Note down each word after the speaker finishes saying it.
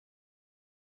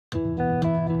Hello,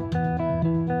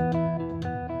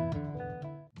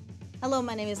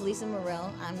 my name is Lisa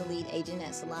Morel. I'm the lead agent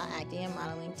at Salah Acting and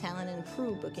Modeling Talent and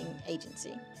Crew Booking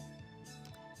Agency.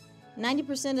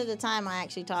 90% of the time I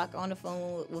actually talk on the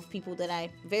phone with people that I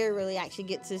very rarely actually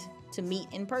get to meet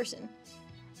in person.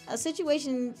 A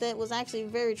situation that was actually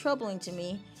very troubling to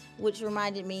me, which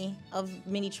reminded me of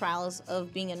many trials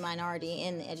of being a minority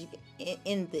in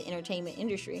the entertainment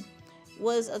industry,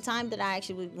 was a time that I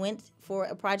actually went for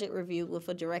a project review with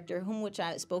a director which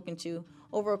I had spoken to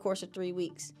over a course of 3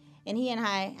 weeks. And he and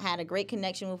I had a great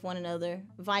connection with one another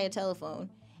via telephone.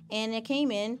 And I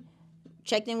came in,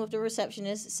 checked in with the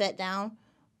receptionist, sat down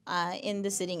in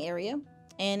the sitting area,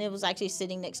 and it was actually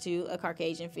sitting next to a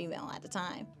Caucasian female at the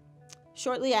time.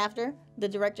 Shortly after, the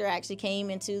director actually came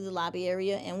into the lobby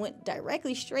area and went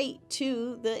directly straight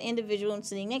to the individual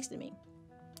sitting next to me,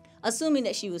 assuming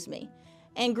that she was me,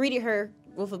 and greeted her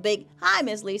with a big, "Hi,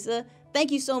 Miss Lisa.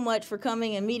 Thank you so much for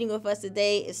coming and meeting with us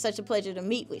today. It's such a pleasure to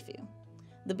meet with you."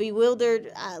 The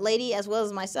bewildered lady, as well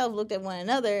as myself, looked at one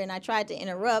another, and I tried to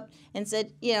interrupt and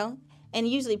said, and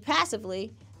usually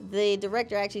passively, the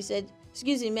director actually said,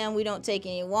 "Excuse me, ma'am, we don't take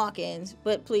any walk-ins,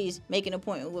 but please make an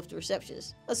appointment with the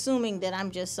receptionist," assuming that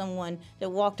I'm just someone that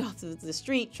walked off the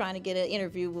street trying to get an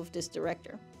interview with this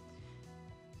director.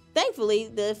 Thankfully,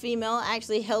 the female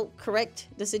actually helped correct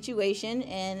the situation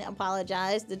and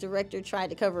apologized. The director tried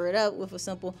to cover it up with a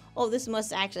simple, "Oh, this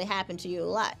must actually happen to you a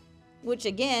lot," which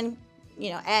again,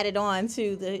 added on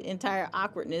to the entire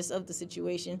awkwardness of the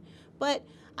situation. But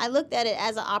I looked at it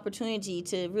as an opportunity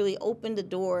to really open the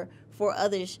door for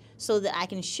others so that I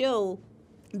can show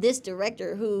this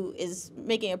director who is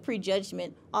making a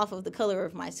prejudgment off of the color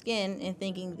of my skin and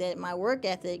thinking that my work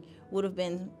ethic would have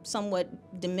been somewhat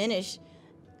diminished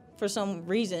for some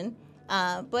reason.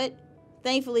 But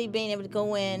thankfully, being able to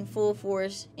go in full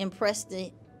force, impress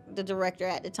the director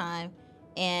at the time,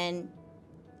 and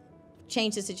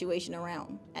change the situation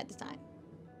around at the time.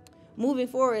 Moving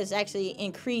forward has actually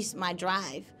increased my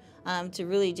drive to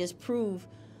really just prove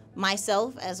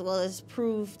myself as well as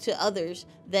prove to others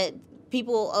that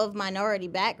people of minority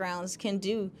backgrounds can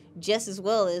do just as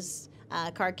well as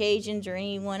Caucasians or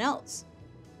anyone else.